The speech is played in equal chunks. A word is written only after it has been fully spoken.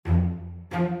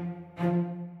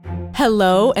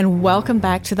Hello and welcome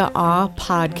back to the Awe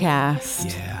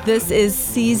Podcast. Yeah. This is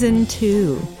season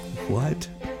 2. What?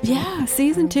 Yeah,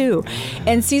 season 2.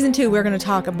 And season 2, we're going to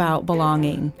talk about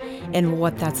belonging and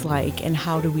what that's like and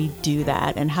how do we do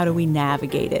that and how do we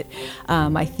navigate it.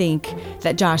 I think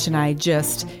that Josh and I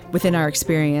just, within our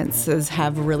experiences,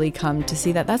 have really come to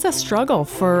see that that's a struggle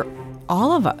for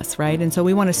all of us, right? And so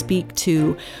we want to speak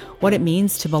to what it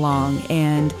means to belong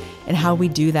and how we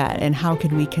do that and how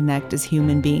can we connect as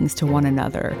human beings to one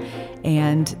another.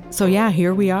 And so, yeah,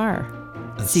 here we are.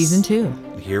 Season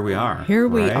 2. Here we are. Here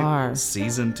we are.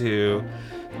 Season 2.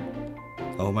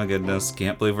 Oh my goodness.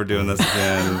 Can't believe we're doing this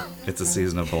again. It's a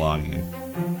season of belonging.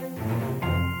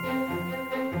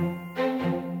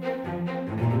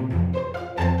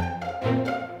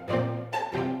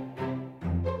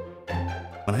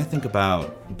 When I think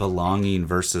about belonging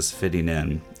versus fitting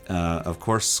in, of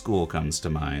course, school comes to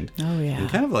mind. Oh, yeah. And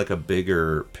kind of like a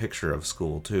bigger picture of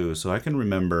school, too. So I can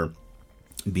remember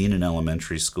being in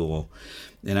elementary school,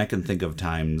 and I can think of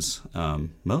times,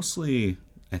 mostly,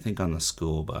 I think, on the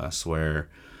school bus, where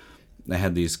I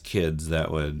had these kids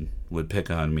that would pick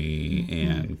on me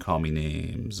and call me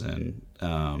names, and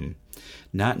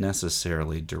not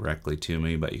necessarily directly to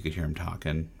me, but you could hear them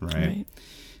talking, right?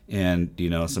 And, you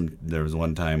know, there was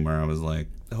one time where I was like,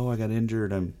 oh, I got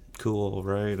injured, I'm cool,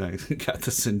 right? I got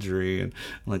this injury, and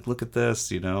I'm like, look at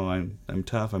this, you know, I'm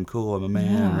tough, I'm cool, I'm a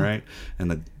man, right? And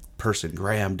the person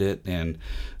grabbed it and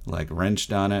like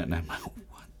wrenched on it, and I'm like,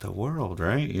 what the world,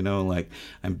 right? You know, like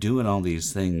I'm doing all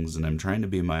these things and I'm trying to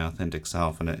be my authentic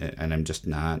self, and I'm just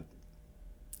not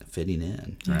fitting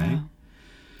in, right?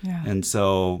 Yeah. And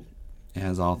so,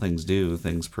 as all things do,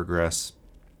 things progress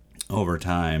over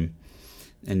time.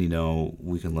 And, you know,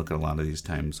 we can look at a lot of these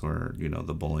times where, you know,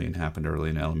 the bullying happened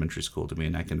early in elementary school to me,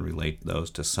 and I can relate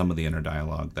those to some of the inner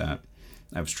dialogue that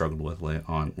I've struggled with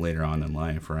later on in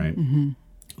life, right?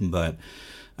 Mm-hmm. But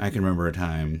I can remember a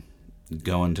time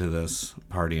going to this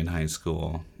party in high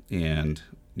school, and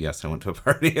yes, I went to a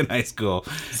party in high school.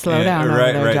 Slow down,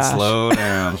 right, Josh. slow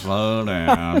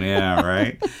down, yeah,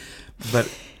 right.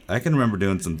 But I can remember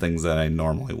doing some things that I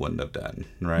normally wouldn't have done,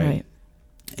 right?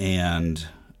 And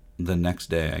the next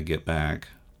day I get back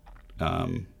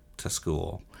to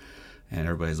school, and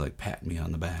everybody's like patting me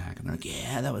on the back, and they're like,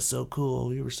 yeah, that was so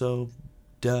cool, you were so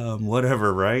dumb,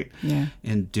 whatever, right? Yeah.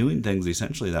 And doing things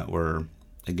essentially that were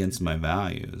against my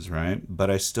values, right? But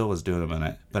I still was doing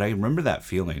them, but I remember that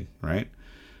feeling, right,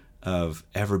 of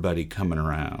everybody coming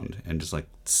around and just like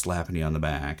slapping you on the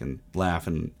back and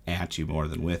laughing at you more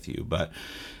than with you, but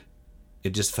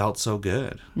it just felt so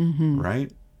good,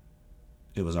 right?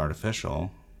 It was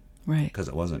artificial, Right. because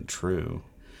it wasn't true.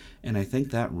 And I think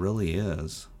that really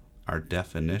is our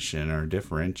definition, our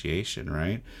differentiation,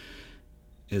 right?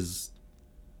 Is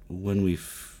when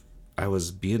I was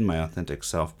being my authentic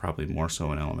self probably more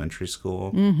so in elementary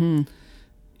school,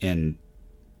 and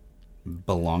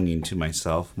belonging to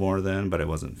myself more then, but I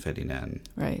wasn't fitting in.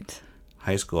 Right.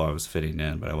 High school, I was fitting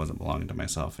in, but I wasn't belonging to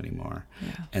myself anymore.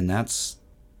 Yeah. And that's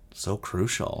so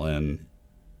crucial in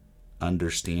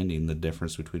understanding the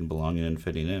difference between belonging and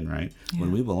fitting in, right? Yeah.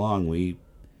 When we belong, we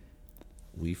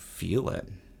feel it.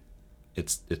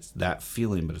 It's that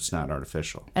feeling, but it's not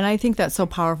artificial. And I think that's so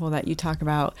powerful that you talk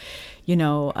about, you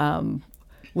know,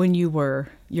 when you were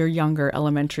your younger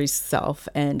elementary self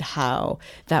and how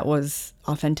that was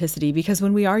authenticity. Because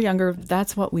when we are younger,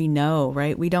 that's what we know,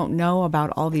 right? We don't know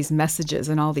about all these messages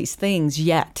and all these things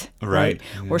yet, right?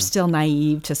 Yeah. We're still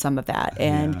naive to some of that,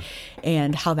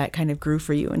 and how that kind of grew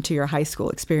for you into your high school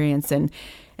experience. And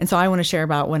so I want to share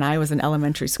about when I was in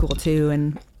elementary school too.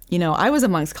 And, you know, I was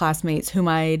amongst classmates whom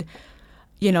I'd,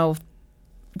 you know,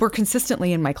 were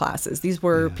consistently in my classes. These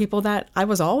were people that I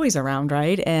was always around,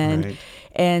 right?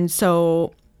 And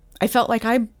so I felt like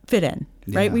I fit in,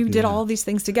 right? We did all these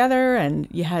things together, and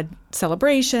you had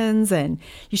celebrations, and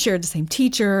you shared the same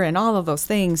teacher, and all of those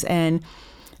things. And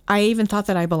I even thought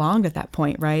that I belonged at that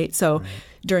point, right? So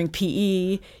during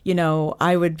PE, you know,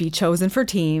 I would be chosen for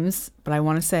teams, but I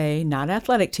want to say not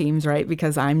athletic teams, right?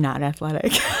 Because I'm not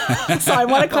athletic. So I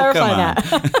want to clarify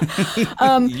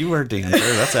that. You were a dancer.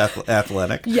 That's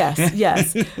athletic.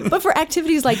 Yes. But for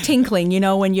activities like tinkling, you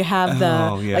know, when you have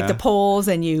like the poles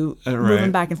and you move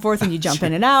them back and forth and you jump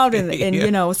in and out and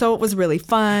you know, so it was really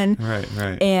fun.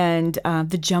 Right. And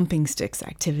the jumping sticks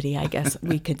activity, I guess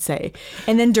we could say.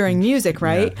 And then during music,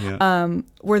 right,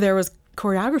 where there was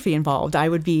choreography involved, I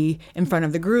would be in front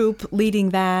of the group leading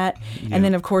that. And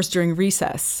then, of course, during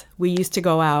recess, we used to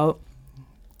go out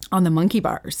on the monkey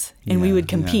bars and we would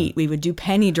compete. We would do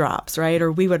penny drops, right?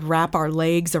 Or we would wrap our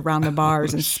legs around the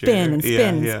bars and spin and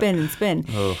spin and spin and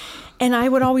spin. And I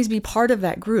would always be part of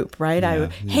that group, right?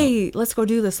 Hey, let's go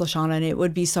do this, LaShawna, and it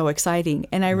would be so exciting.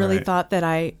 And I really thought that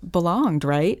I belonged,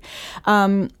 right?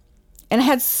 And I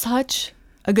had such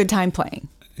a good time playing.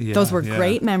 Yeah, those were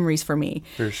great memories for me.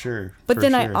 For sure. But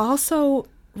then I also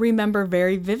remember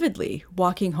very vividly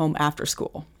walking home after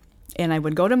school. And I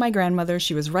would go to my grandmother.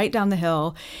 She was right down the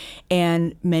hill.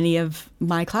 And many of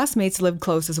my classmates lived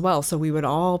close as well. So we would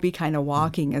all be kind of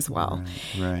walking as well.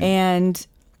 Right. And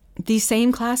these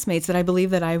same classmates that I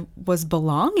believe that I was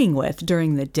belonging with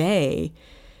during the day,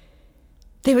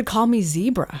 they would call me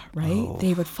Zebra, right?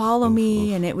 They would follow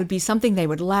me, and it would be something they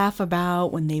would laugh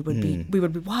about when we would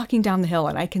be walking down the hill,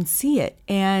 and I can see it.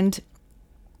 And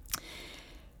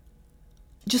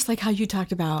just like how you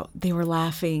talked about, they were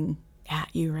laughing at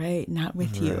you, right? Not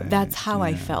with you. That's how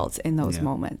I felt in those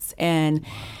moments. And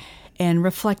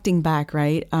reflecting back,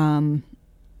 right?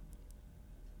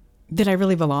 Did I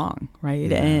really belong, right?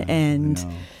 And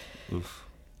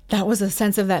that was a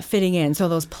sense of that fitting in. So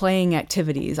those playing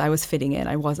activities, I was fitting in.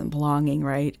 I wasn't belonging,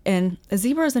 right? And a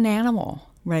zebra is an animal,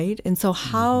 right? And so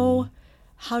how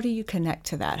do you connect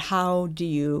to that? How do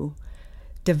you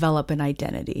develop an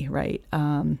identity, right?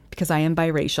 Because I am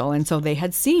biracial, and so they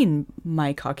had seen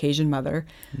my Caucasian mother,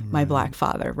 my Black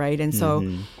father, right? And so,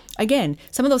 again,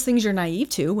 some of those things you're naive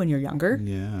to when you're younger.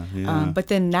 But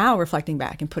then now reflecting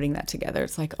back and putting that together,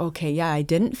 it's like, okay, I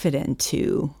didn't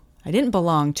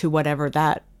belong to whatever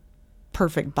that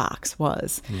perfect box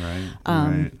was.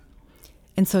 Right.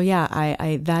 And so,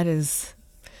 I that is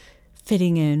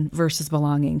fitting in versus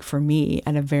belonging for me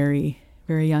at a very,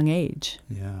 very young age.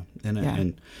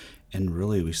 And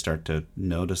really we start to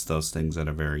notice those things at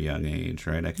a very young age,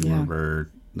 right? I can remember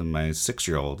my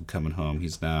 6-year-old coming home.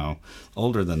 He's now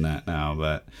older than that now,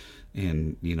 but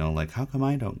like, how come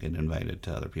I don't get invited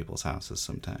to other people's houses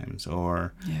sometimes?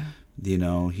 Or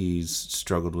he's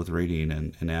struggled with reading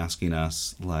and asking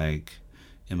us, like,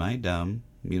 am I dumb?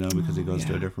 Because he goes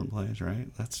to a different place, right?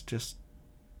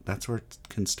 That's where it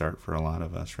can start for a lot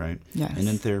of us, right? Yes. And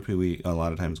in therapy, we a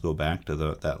lot of times go back to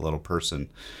that little person,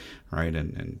 right?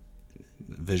 And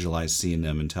visualize seeing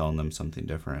them and telling them something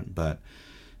different. But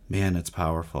man, it's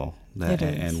powerful. It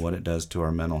is. And what it does to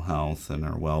our mental health and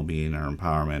our well-being, our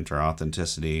empowerment, our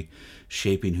authenticity,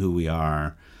 shaping who we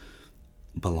are.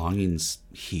 Belonging's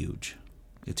huge.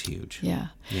 It's huge. Yeah.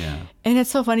 And it's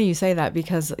so funny you say that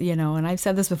because, and I've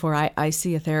said this before, I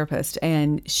see a therapist,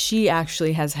 and she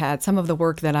actually has had some of the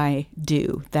work that I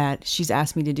do, that she's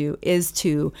asked me to do, is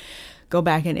to go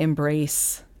back and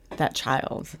embrace that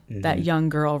child, that young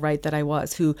girl, right, that I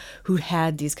was, who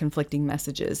had these conflicting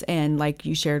messages. And like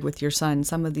you shared with your son,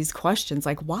 some of these questions,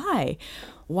 like, why,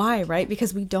 right?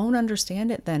 Because we don't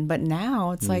understand it then. But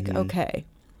now it's like, okay,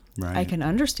 I can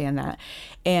understand that.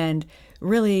 And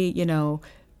really,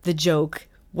 the joke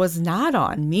was not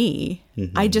on me.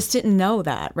 I just didn't know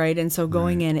that, right? And so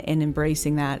going in and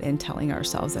embracing that and telling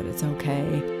ourselves that it's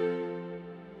okay.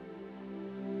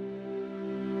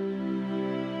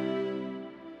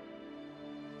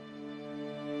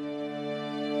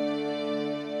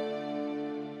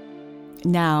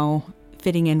 Now,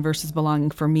 fitting in versus belonging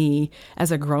for me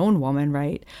as a grown woman,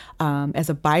 right?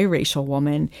 As a biracial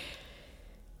woman,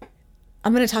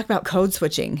 I'm going to talk about code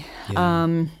switching.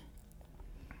 And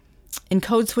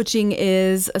code switching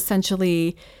is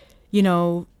essentially,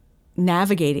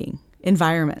 navigating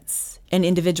environments and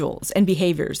individuals and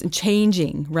behaviors and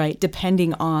changing, right,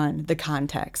 depending on the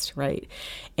context, right,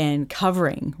 and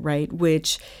covering, right,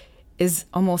 which is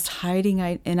almost hiding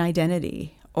an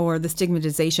identity or the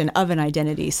stigmatization of an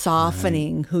identity,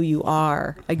 softening who you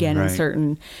are, again,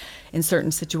 in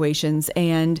certain situations.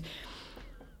 And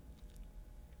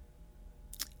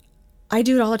I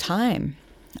do it all the time.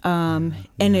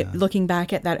 Looking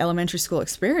back at that elementary school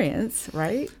experience,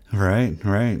 right?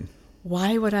 Right.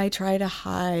 Why would I try to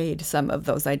hide some of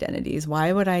those identities?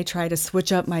 Why would I try to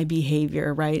switch up my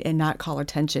behavior, right, and not call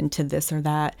attention to this or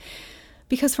that?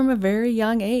 Because from a very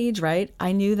young age, right,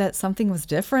 I knew that something was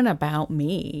different about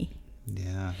me.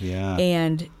 Yeah.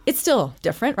 And it's still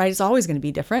different, right? It's always going to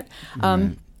be different.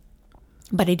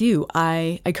 But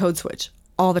I code switch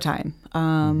all the time.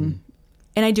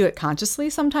 And I do it consciously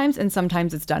sometimes, and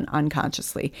sometimes it's done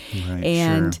unconsciously.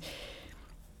 And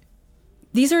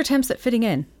these are attempts at fitting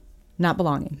in, not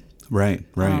belonging. Right.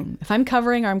 If I'm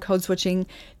covering or I'm code switching,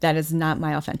 that is not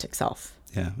my authentic self.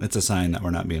 Yeah, it's a sign that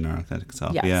we're not being our authentic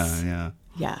self. Yes.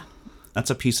 Yeah. That's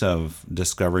a piece of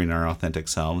discovering our authentic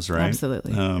selves, right?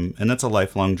 Absolutely. And that's a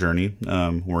lifelong journey.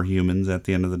 We're humans at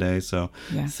the end of the day, so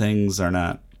things are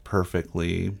not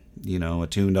perfectly,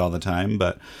 attuned all the time,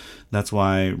 but that's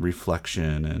why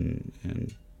reflection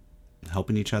and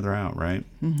helping each other out, right?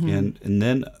 And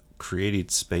then creating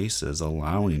spaces,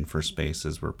 allowing for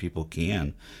spaces where people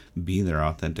can be their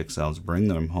authentic selves, bring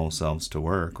their whole selves to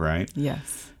work, right?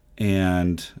 Yes.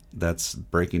 And that's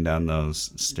breaking down those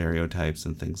stereotypes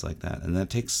and things like that. And that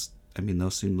takes, I mean,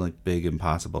 those seem like big,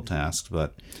 impossible tasks,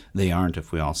 but they aren't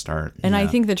if we all start. And I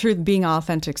think the truth, being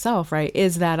authentic self, right,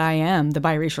 is that I am the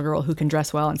biracial girl who can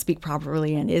dress well and speak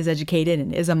properly and is educated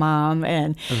and is a mom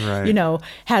and, you know,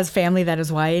 has family that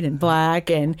is white and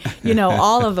black and, you know,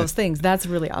 all of those things. That's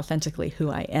really authentically who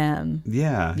I am.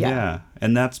 Yeah.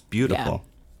 And that's beautiful.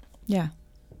 Yeah.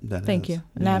 Thank you.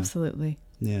 And absolutely.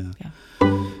 Yeah.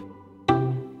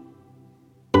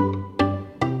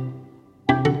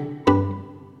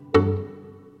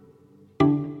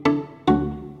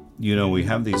 You know, we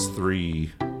have these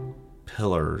 3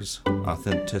 pillars: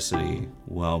 authenticity,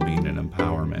 well-being, and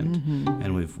empowerment.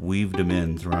 And we've weaved them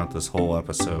in throughout this whole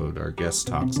episode. Our guest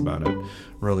talks about it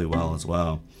really well as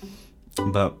well.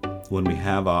 But when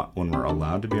we're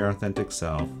allowed to be our authentic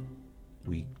self,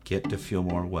 we get to feel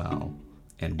more well,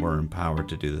 and we're empowered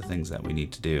to do the things that we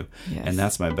need to do. Yes. And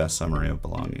that's my best summary of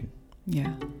belonging.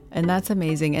 Yeah. And that's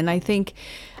amazing. And I think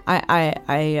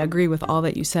I agree with all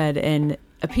that you said. And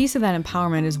a piece of that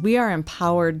empowerment is we are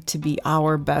empowered to be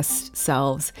our best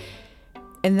selves.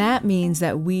 And that means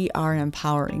that we are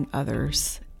empowering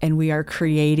others and we are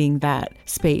creating that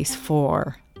space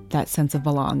for that sense of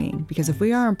belonging. Because if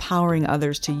we are empowering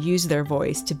others to use their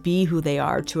voice, to be who they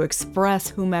are, to express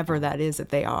whomever that is that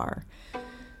they are,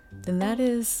 then that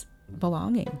is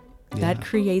belonging. That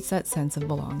creates that sense of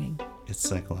belonging. It's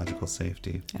psychological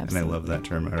safety. Absolutely. And I love that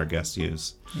term our guests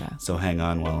use. Yeah. So hang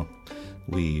on while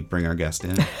we bring our guest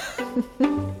in.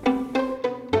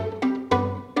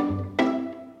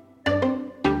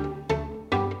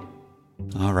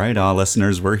 All right, all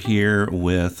listeners, we're here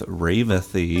with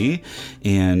Revathi,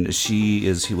 and she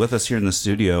is with us here in the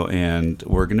studio, and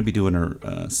we're going to be doing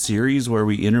a series where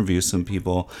we interview some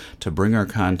people to bring our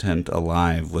content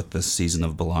alive with this season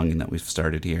of belonging that we've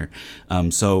started here.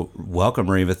 So welcome,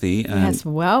 Revathi. Yes,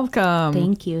 welcome.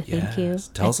 Thank you. Thank you.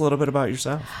 Tell us a little bit about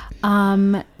yourself.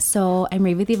 So I'm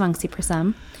Revathi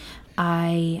Vangsi-Prasam.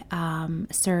 I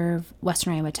serve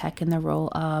Western Iowa Tech in the role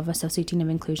of Associate Dean of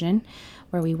Inclusion,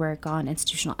 where we work on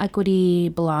institutional equity,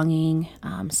 belonging,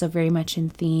 so very much in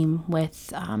theme with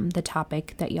the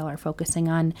topic that y'all are focusing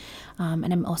on.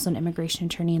 And I'm also an immigration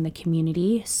attorney in the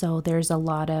community, so there's a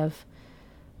lot of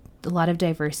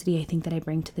diversity I think that I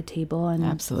bring to the table, and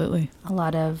Absolutely. a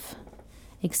lot of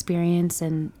experience,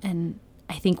 and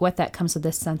I think with that comes with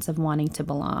this sense of wanting to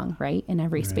belong, right, in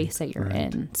every space that you're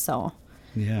in. So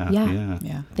Yeah.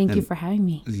 Thank you for having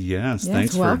me. Yes,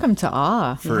 thanks welcome to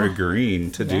AWE. for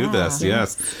agreeing to do this.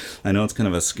 Yes. I know it's kind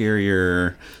of a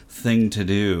scarier thing to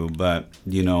do, but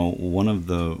you know, one of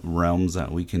the realms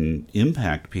that we can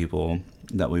impact people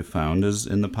that we've found is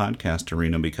in the podcast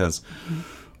arena, because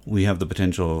we have the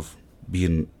potential of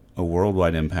being a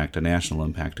worldwide impact, a national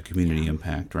impact, a community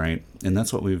impact, right? And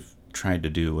that's what we've tried to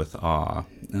do with AWE,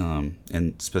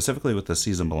 and specifically with the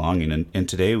season belonging. And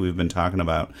today we've been talking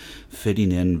about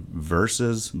fitting in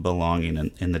versus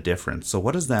belonging and the difference. So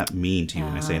what does that mean to you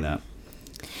when I say that?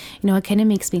 You know, it kind of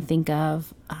makes me think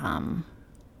of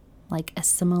like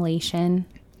assimilation,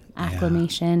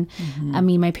 acclimation. I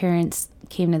mean, my parents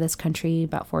came to this country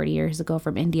about 40 years ago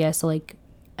from India. So like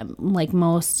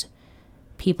most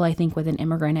people, I think, with an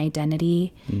immigrant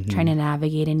identity, trying to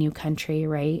navigate a new country,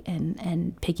 right?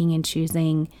 And picking and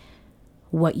choosing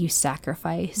what you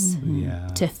sacrifice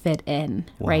to fit in,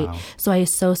 right? So I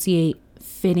associate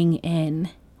fitting in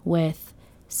with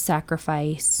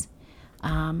sacrifice,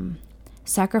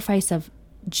 sacrifice of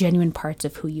genuine parts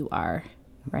of who you are,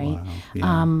 right?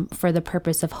 For the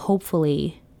purpose of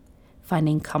hopefully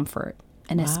finding comfort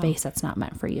in a space that's not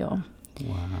meant for you.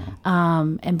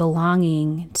 And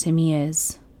belonging to me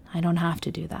is, I don't have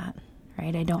to do that,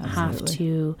 right? I don't have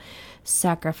to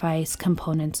sacrifice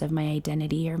components of my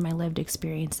identity or my lived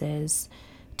experiences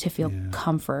to feel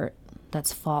comfort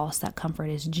that's false. That comfort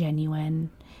is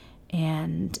genuine.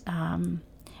 And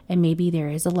maybe there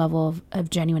is a level of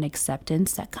genuine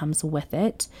acceptance that comes with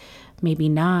it. Maybe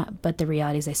not, but the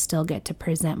reality is I still get to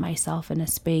present myself in a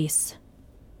space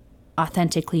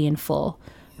authentically and full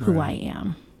who I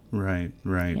am. Right.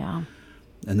 Yeah.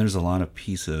 And there's a lot of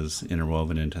pieces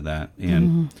interwoven into that.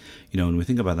 And, you know, when we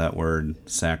think about that word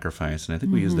sacrifice, and I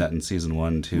think we used that in season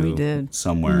 1 too. We did.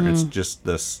 Somewhere. It's just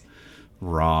this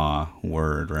raw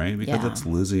word, right? Because it's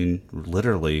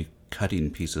literally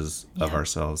cutting pieces of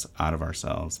ourselves out of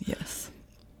ourselves. Yes.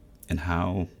 And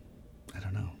how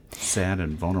sad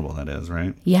and vulnerable that is,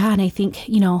 right? Yeah. And I think,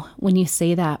 when you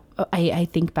say that, I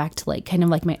think back to like kind of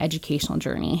like my educational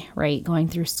journey, right? Going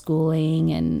through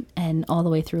schooling and all the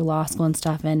way through law school and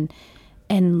stuff.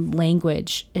 And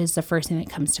language is the first thing that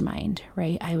comes to mind,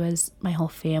 right? My whole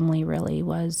family really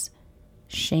was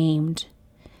shamed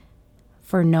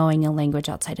for knowing a language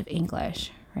outside of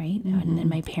English, right? Mm-hmm. And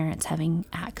my parents having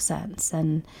accents,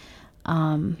 and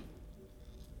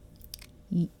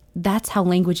that's how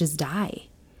languages die.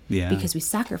 Yeah. Because we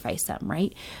sacrifice them,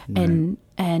 right?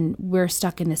 And we're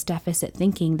stuck in this deficit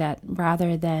thinking that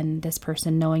rather than this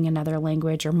person knowing another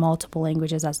language or multiple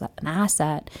languages as an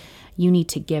asset, you need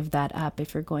to give that up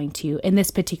if you're going to, in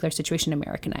this particular situation,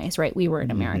 Americanize, right? We were in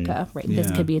America, right? Yeah.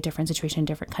 This could be a different situation in a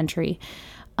different country.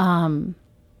 And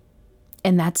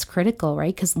that's critical,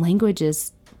 right? Because language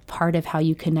is part of how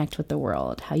you connect with the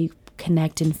world, how you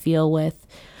connect and feel with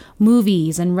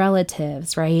movies and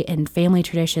relatives, right? And family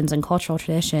traditions and cultural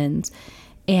traditions.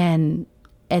 And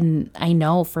I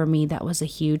know for me, that was a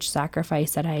huge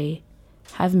sacrifice that I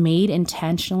have made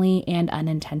intentionally and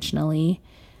unintentionally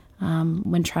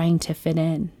when trying to fit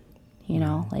in,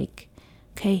 like,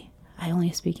 okay, I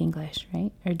only speak English,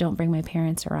 right? Or don't bring my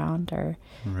parents around, or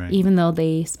even though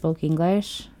they spoke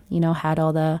English, had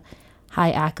all the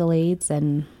high accolades.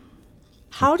 And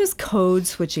how does code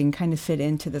switching kind of fit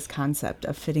into this concept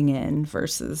of fitting in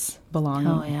versus belonging?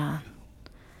 Oh, yeah.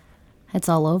 It's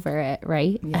all over it,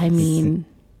 right? Yes. I mean,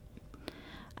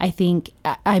 I think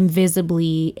I'm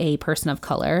visibly a person of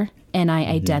color, and I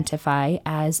identify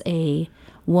as a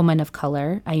woman of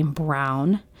color. I am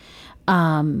brown.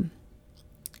 And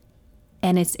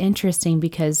it's interesting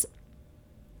because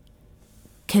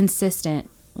consistent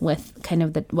with kind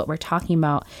of what we're talking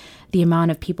about, the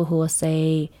amount of people who will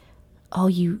say, oh,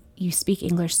 you speak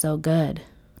English so good,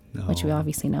 which we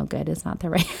obviously know good is not the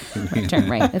right term,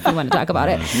 right? If we want to talk about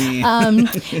it.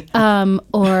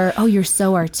 Or, oh, you're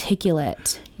so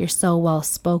articulate. You're so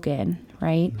well-spoken,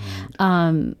 right?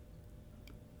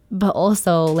 But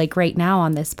also, like right now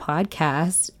on this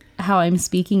podcast, how I'm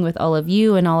speaking with all of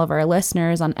you and all of our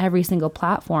listeners on every single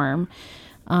platform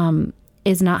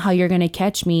is not how you're going to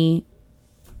catch me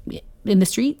in the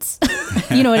streets.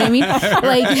 You know what I mean?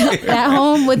 Like at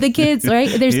home with the kids, right?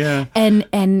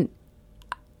 And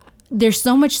there's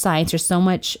so much science, there's so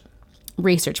much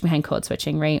research behind code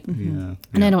switching, right? And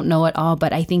I don't know it all,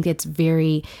 but I think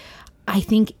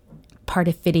part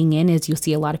of fitting in is you'll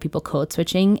see a lot of people code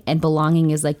switching, and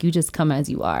belonging is like, you just come as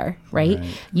you are, right?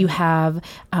 You have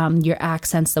your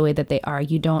accents the way that they are.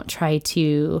 You don't try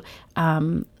to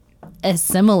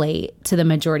assimilate to the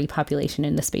majority population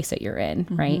in the space that you're in,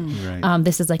 right?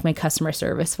 This is like my customer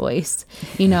service voice,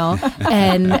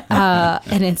 and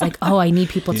it's like, oh, I need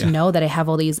people to know that I have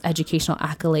all these educational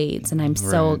accolades and I'm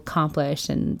so accomplished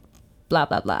and blah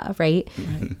blah blah, right?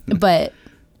 But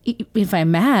if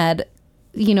I'm mad,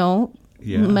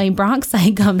 my Bronx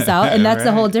side comes out, and that's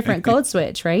a whole different code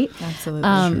switch, right? Absolutely.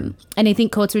 And I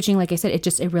think code switching, like I said,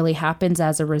 it really happens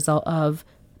as a result of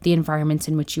the environments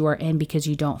in which you are in, because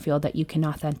you don't feel that you can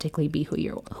authentically be who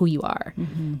you are,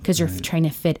 because you're trying to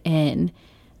fit in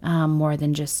more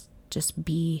than just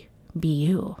be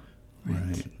you.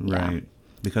 Right.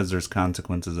 Because there's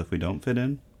consequences if we don't fit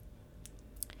in.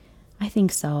 I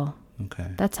think so. Okay.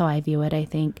 That's how I view it. I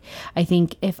think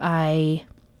if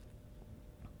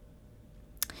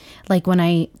like when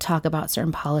I talk about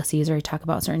certain policies, or I talk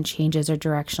about certain changes or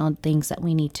directional things that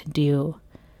we need to do,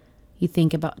 you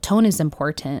think about tone is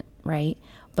important, right?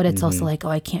 But it's also like, oh,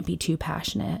 I can't be too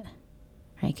passionate,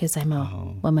 right? Because I'm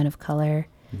a woman of color.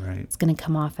 Right. It's going to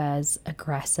come off as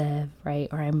aggressive, right?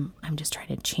 Or I'm just trying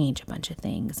to change a bunch of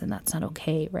things, and that's not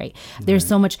okay, right? There's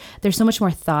so much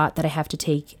more thought that I have to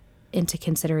take into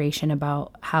consideration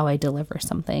about how I deliver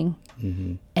something,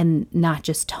 and not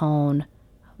just tone,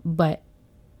 but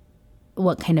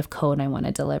what kind of code I want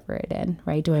to deliver it in,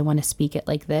 right? Do I want to speak it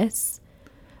like this?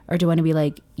 Or do I want to be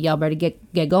like, y'all better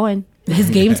get going. It's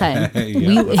game time.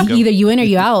 Either you in or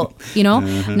you out,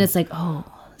 And it's like, oh,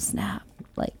 snap.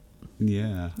 Like,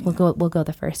 we'll go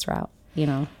the first route,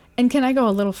 And can I go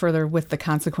a little further with the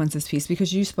consequences piece?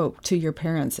 Because you spoke to your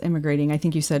parents immigrating, I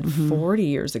think you said 40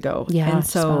 years ago. Yeah. And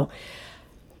so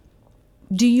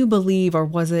do you believe, or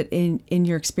was it in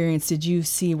your experience, did you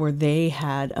see where they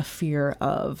had a fear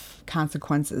of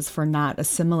consequences for not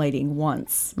assimilating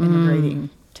once immigrating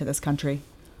to this country?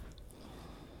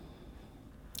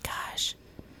 Gosh.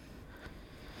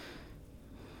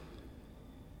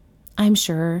 I'm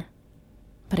sure,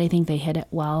 but I think they hit it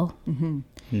well.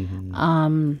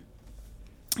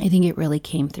 I think it really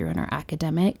came through in our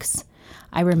academics.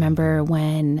 I remember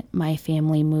when my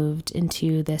family moved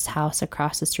into this house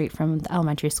across the street from the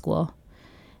elementary school,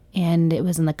 And it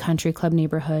was in the country club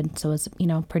neighborhood. So it was, you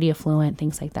know, pretty affluent,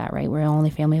 things like that, right? We're the only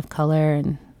family of color,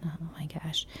 and oh my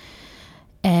gosh.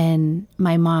 And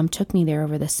my mom took me there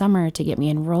over the summer to get me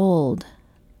enrolled.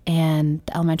 And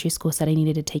the elementary school said I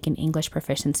needed to take an English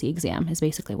proficiency exam, is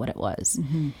basically what it was.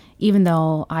 Mm-hmm. Even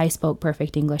though I spoke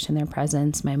perfect English in their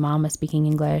presence, my mom was speaking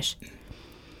English.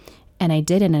 And I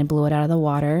did, and I blew it out of the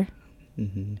water.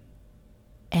 Mm-hmm.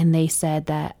 And they said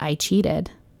that I cheated.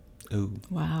 Ooh.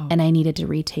 Wow. And I needed to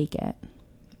retake it.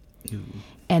 Ooh.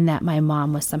 And that my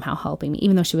mom was somehow helping me,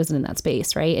 even though she wasn't in that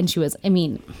space, right? And she was, I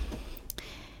mean,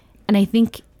 and I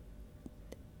think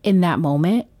in that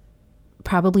moment,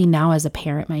 probably now as a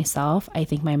parent myself, I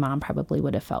think my mom probably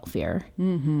would have felt fear.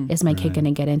 Mm-hmm. Is my kid going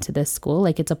to get into this school?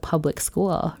 Like, it's a public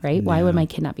school, right? Why would my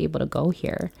kid not be able to go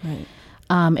here? Right.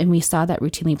 And we saw that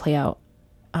routinely play out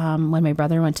when my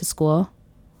brother went to school.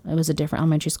 It was a different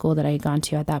elementary school that I had gone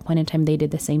to at that point in time. They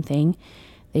did the same thing.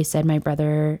 They said my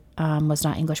brother was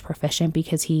not English proficient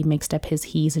because he mixed up his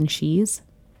he's and she's.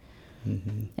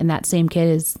 Mm-hmm. And that same kid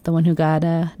is the one who got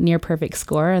a near perfect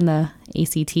score in the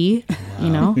ACT, you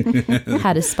know,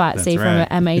 had a spot saved from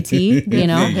MIT, you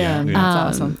know. Yeah, that's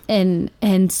awesome.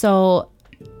 And so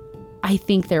I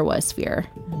think there was fear,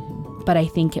 but I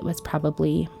think it was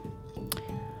probably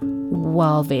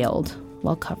well veiled,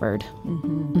 well covered.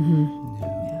 Mm-hmm. Mm-hmm.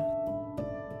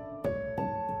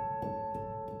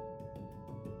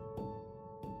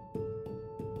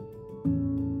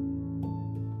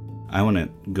 I want to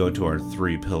go to our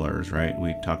 3 pillars, right?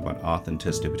 We talk about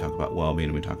authenticity, we talk about well-being,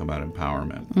 and we talk about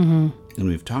empowerment. Mm-hmm. And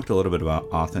we've talked a little bit about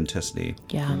authenticity.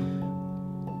 Yeah.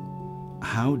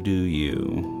 How do you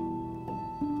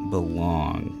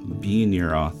belong, being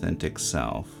your authentic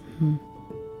self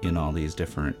in all these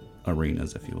different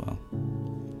arenas, if you will?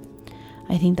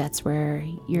 I think that's where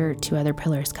your 2 other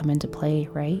pillars come into play,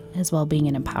 right? As well-being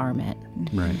and empowerment.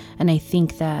 Right. And I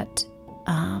think that,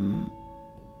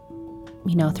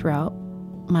 you know, throughout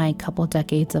my couple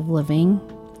decades of living,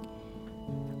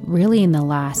 really in the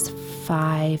last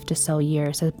 5 to so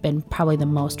years has been probably the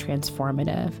most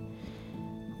transformative,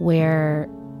 where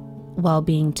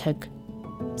well-being took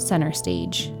center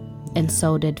stage, and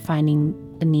so did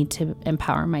finding the need to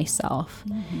empower myself.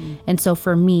 Mm-hmm. And so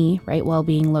for me, right,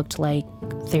 well-being looked like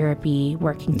therapy,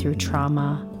 working through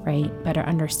trauma, right, better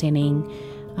understanding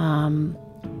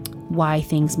why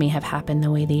things may have happened the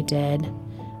way they did,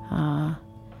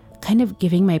 kind of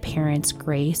giving my parents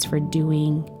grace for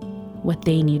doing what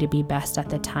they knew to be best at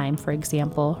the time, for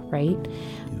example, right?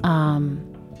 Trying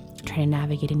to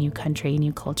navigate a new country, a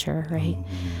new culture, right?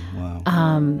 Wow.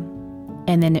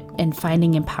 And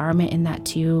finding empowerment in that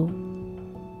too,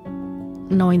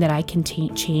 knowing that I can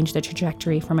change the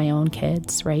trajectory for my own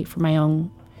kids, right? For my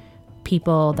own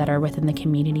people that are within the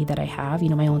community that I have, you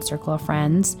know, my own circle of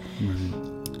friends.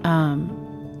 Mm-hmm.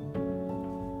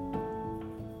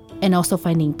 And also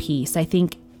finding peace. I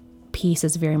think peace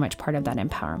is very much part of that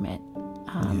empowerment.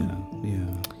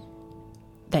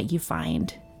 That you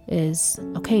find is,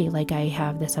 okay, like I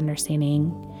have this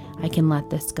understanding, I can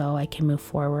let this go, I can move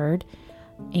forward,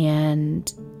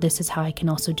 and this is how I can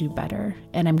also do better.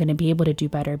 And I'm going to be able to do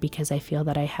better because I feel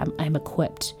that I'm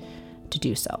equipped to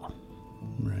do so.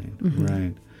 Right, Mm-hmm.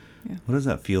 right. Yeah. What does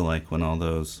that feel like when all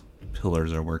those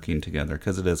pillars are working together?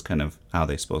 Because it is kind of how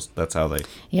that's how they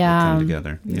come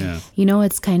together. Yeah. You know,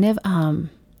 it's kind of,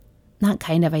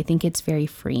 I think it's very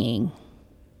freeing.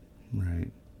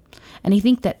 Right. And I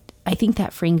think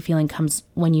that freeing feeling comes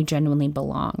when you genuinely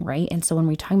belong, right? And so when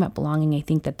we're talking about belonging, I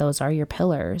think that those are your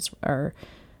pillars, or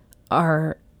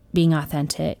are being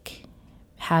authentic,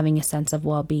 having a sense of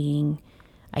well-being,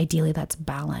 ideally that's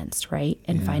balanced, right?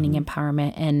 And finding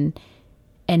empowerment,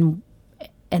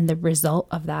 and the result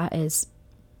of that is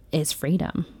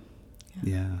freedom.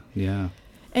 Yeah.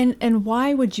 And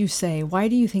why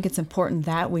do you think it's important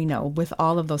that we know, with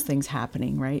all of those things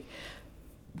happening, right?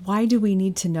 Why do we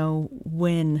need to know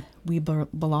when we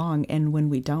belong and when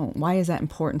we don't? Why is that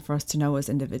important for us to know as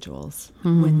individuals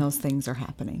when those things are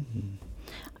happening?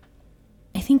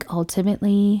 I think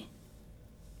ultimately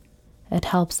it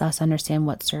helps us understand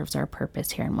what serves our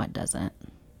purpose here and what doesn't.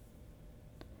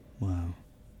 Wow.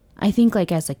 I think,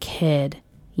 like, as a kid,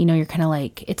 you know, you're kind of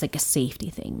like, it's like a safety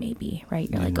thing maybe, right?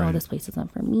 You're like, oh, this place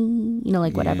isn't for me, you know,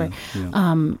 like whatever.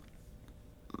 Yeah.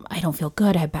 I don't feel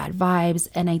good, I have bad vibes.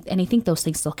 And I think those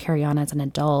things still carry on as an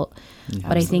adult. Yeah.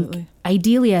 But Absolutely. I think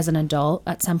ideally as an adult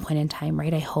at some point in time,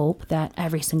 right, I hope that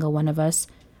every single one of us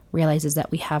realizes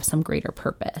that we have some greater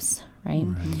purpose, right?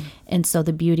 And so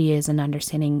the beauty is in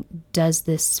understanding, does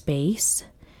this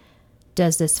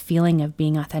feeling of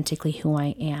being authentically who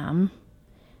I am,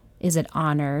 is it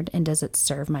honored, and does it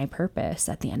serve my purpose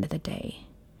at the end of the day?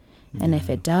 And if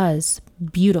it does,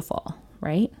 beautiful,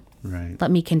 right? Right. Let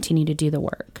me continue to do the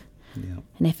work. Yeah.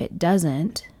 And if it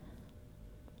doesn't,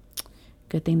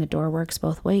 good thing the door works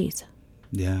both ways.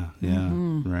 Yeah.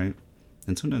 Right.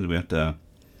 And sometimes we have to,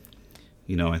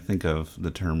 I think of the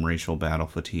term racial battle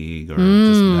fatigue or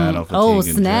just battle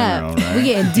fatigue in general, right? We're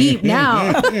getting deep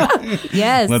now.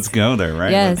 Yes. Let's go there,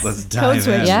 right? Yes. Let's dive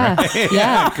in. Yeah. Right?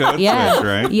 Yeah. Code yeah. switch,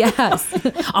 right? Yes.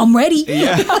 I'm ready.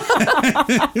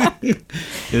 Yeah.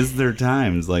 Is there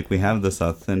times like we have this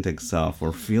authentic self,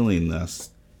 we're feeling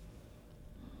this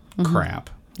crap,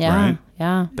 Yeah. right?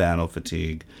 Yeah. Battle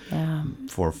fatigue Yeah.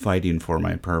 for fighting for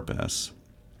my purpose.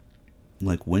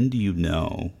 Like, when do you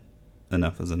know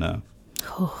enough is enough?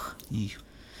 Eesh.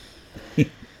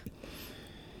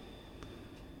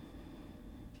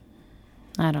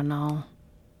 I don't know.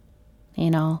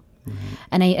 And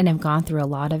I've gone through a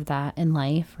lot of that in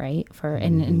life, right?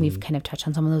 And we've kind of touched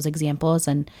on some of those examples,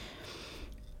 and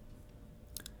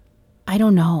I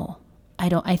don't know.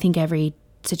 I think every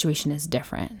situation is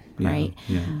different, right?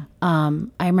 Yeah.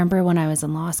 I remember when I was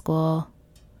in law school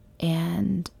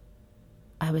and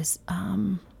I was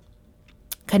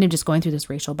kind of just going through this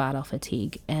racial battle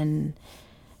fatigue, and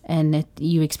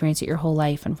you experience it your whole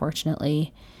life,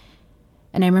 unfortunately.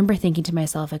 And I remember thinking to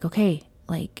myself, like, okay,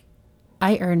 like,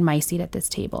 I earned my seat at this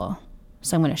table,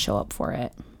 so I'm going to show up for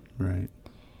it. Right.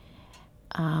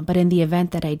 But in the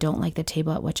event that I don't like the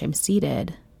table at which I'm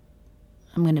seated,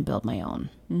 I'm going to build my own.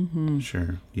 Mm-hmm.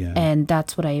 Sure. Yeah. And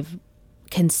that's what I've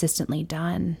consistently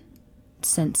done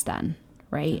since then,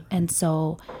 right? And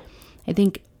so I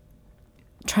think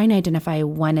trying to identify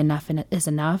when enough is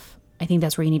enough, I think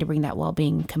that's where you need to bring that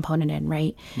well-being component in,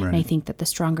 right? And I think that the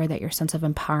stronger that your sense of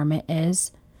empowerment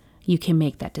is, you can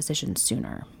make that decision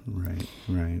sooner. Right.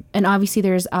 And obviously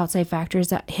there's outside factors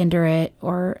that hinder it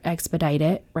or expedite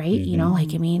it, right?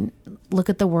 Mm-hmm. Look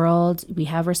at the world. We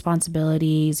have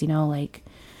responsibilities, like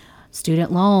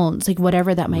student loans, like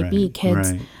whatever that might be,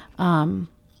 kids. Right.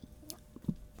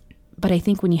 But I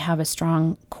think when you have a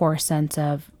strong core sense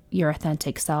of your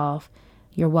authentic self,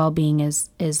 your well-being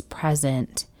is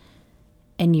present,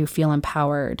 and you feel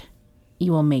empowered,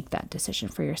 you will make that decision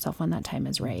for yourself when that time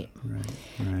is right.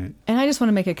 Right. And I just want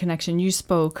to make a connection. You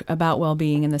spoke about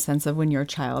well-being in the sense of when you're a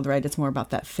child, right? It's more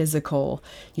about that physical,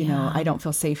 I don't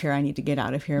feel safe here, I need to get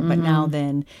out of here. But now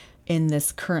then, in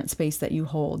this current space that you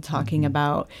hold, talking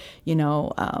about,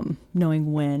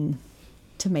 knowing when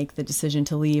to make the decision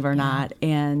to leave or not.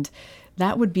 And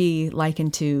that would be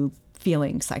likened to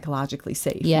feeling psychologically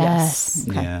safe. Yes.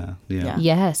 Okay. Yeah.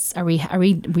 Yes. We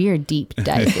are deep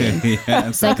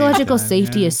diving. Psychological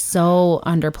safety is so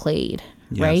underplayed,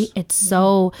 right? It's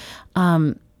so,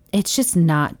 it's just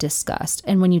not discussed.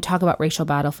 And when you talk about racial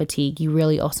battle fatigue, you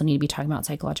really also need to be talking about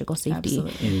psychological safety.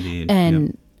 Absolutely. Indeed.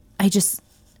 And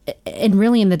and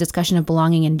really in the discussion of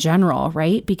belonging in general,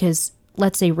 right? Because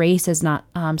let's say race is not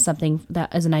something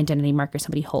that is an identity marker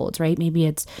somebody holds, right? Maybe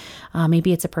it's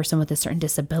a person with a certain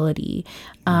disability,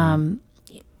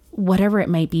 whatever it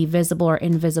might be, visible or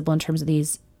invisible in terms of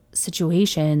these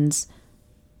situations.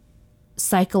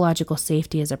 Psychological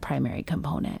safety is a primary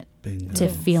component to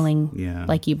feeling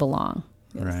like you belong.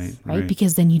 Right.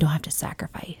 Because then you don't have to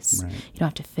sacrifice. Right. You don't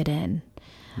have to fit in.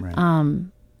 Right.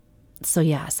 So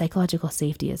yeah, psychological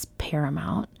safety is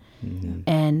paramount,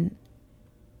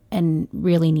 and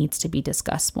really needs to be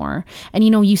discussed more. And,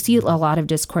 you see a lot of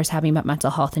discourse having about mental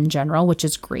health in general, which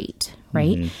is great,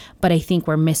 right? But I think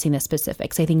we're missing the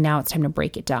specifics. I think now it's time to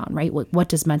break it down, right? What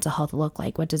does mental health look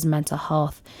like? What does mental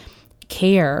health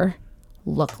care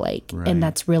look like? Right. And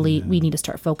that's really, we need to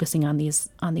start focusing on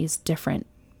these different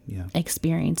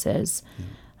experiences.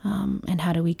 And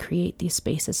how do we create these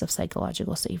spaces of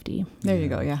psychological safety? There you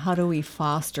go. Yeah. How do we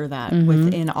foster that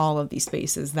within all of these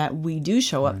spaces that we do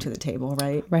show up to the table,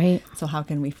 right? Right. So how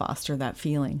can we foster that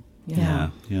feeling? Yeah.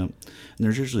 And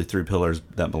there's usually 3 pillars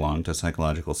that belong to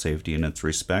psychological safety, and it's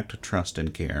respect, trust,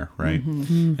 and care, right?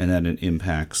 And then it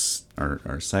impacts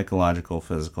our psychological,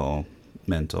 physical,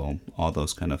 mental, all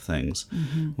those kind of things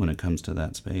when it comes to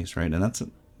that space, right? And that's,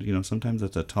 sometimes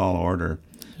it's a tall order,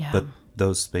 but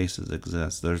those spaces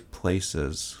exist. There's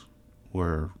places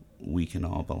where we can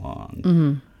all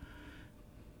belong.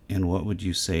 And what would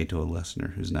you say to a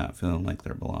listener who's not feeling like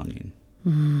they're belonging?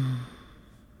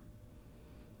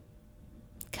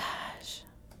 Gosh.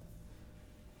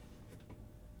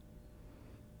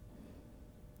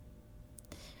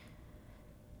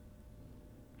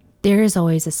 There is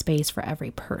always a space for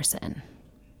every person.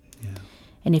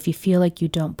 And if you feel like you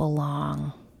don't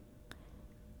belong,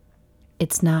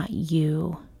 it's not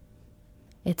you.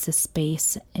 It's a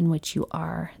space in which you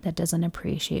are that doesn't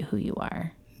appreciate who you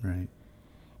are. Right.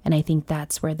 And I think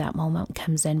that's where that moment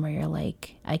comes in, where you're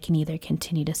like, I can either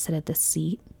continue to sit at this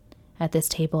seat, at this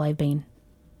table I've been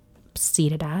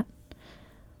seated at,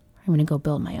 or I'm going to go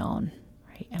build my own,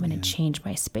 right? I'm going to change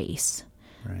my space.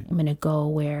 Right. I'm going to go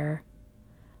where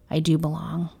I do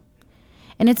belong.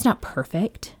 And it's not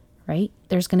perfect, right?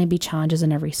 There's going to be challenges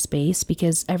in every space,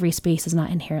 because every space is not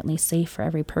inherently safe for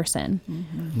every person.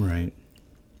 Mm-hmm. Right.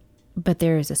 But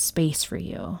there is a space for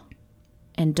you.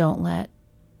 And don't let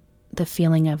the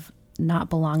feeling of not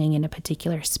belonging in a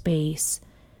particular space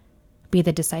be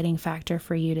the deciding factor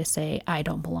for you to say, I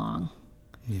don't belong.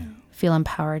 Yeah. Feel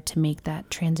empowered to make that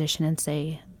transition and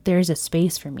say, there's a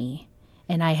space for me,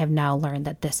 and I have now learned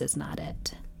that this is not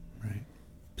it. Right.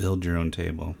 Build your own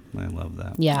table. I love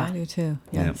that. Yeah. I do too.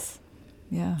 Yes.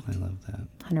 Yeah. I love that.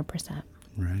 100%.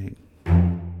 Right.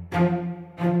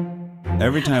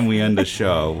 Every time we end a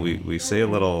show, we say a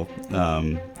little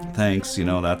thanks,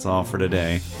 that's all for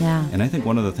today. Yeah. And I think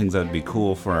one of the things that would be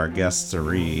cool for our guests to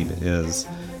read is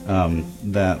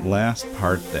that last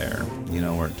part there,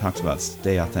 where it talks about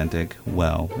stay authentic,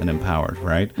 well, and empowered,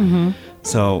 right? Mm-hmm.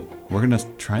 So we're going to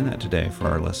try that today for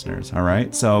our listeners, all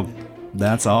right? So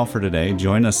that's all for today.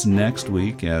 Join us next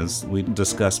week as we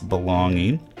discuss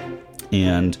belonging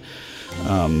and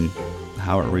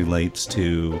how it relates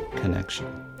to connection.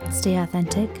 Stay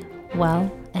authentic,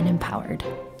 well, and empowered.